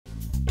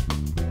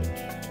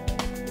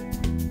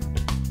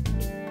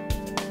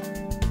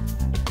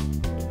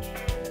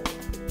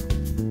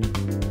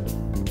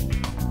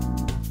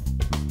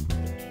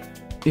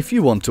If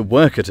you want to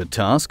work at a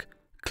task,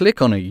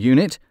 click on a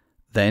unit,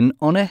 then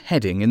on a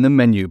heading in the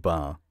menu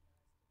bar.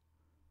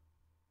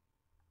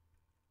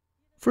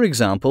 For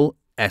example,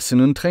 Essen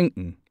und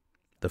Trinken.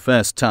 The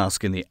first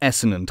task in the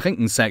Essen und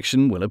Trinken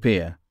section will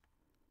appear.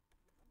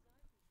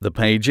 The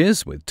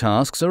pages with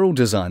tasks are all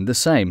designed the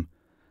same.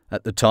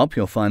 At the top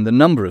you'll find the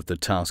number of the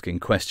task in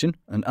question,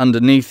 and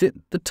underneath it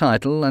the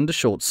title and a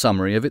short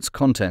summary of its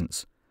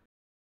contents.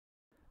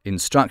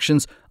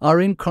 Instructions are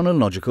in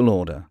chronological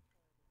order.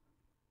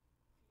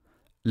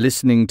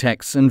 Listening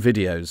texts and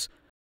videos.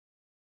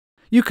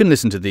 You can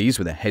listen to these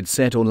with a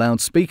headset or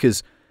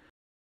loudspeakers.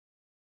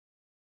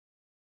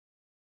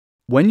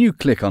 When you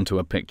click onto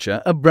a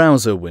picture, a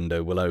browser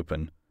window will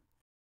open.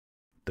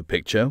 The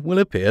picture will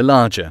appear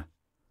larger.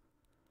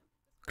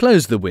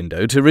 Close the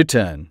window to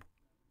return.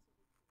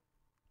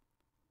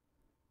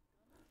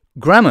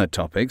 Grammar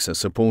topics are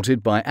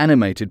supported by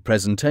animated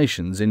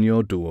presentations in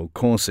your Duo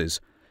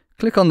courses.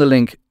 Click on the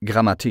link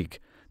Grammatik.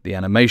 The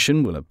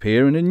animation will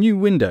appear in a new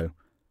window.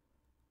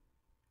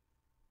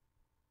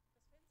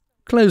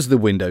 Close the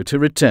window to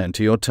return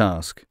to your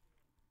task.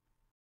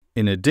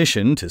 In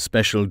addition to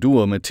special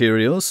Duo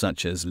materials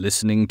such as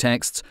listening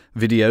texts,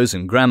 videos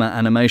and grammar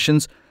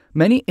animations,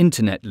 many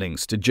internet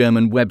links to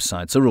German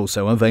websites are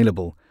also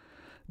available.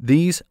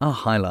 These are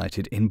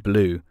highlighted in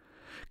blue.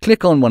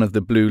 Click on one of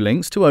the blue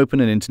links to open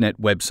an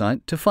internet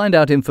website to find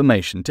out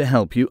information to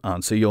help you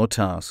answer your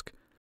task.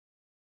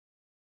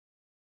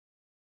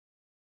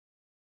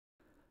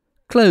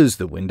 Close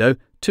the window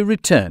to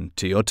return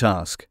to your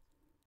task.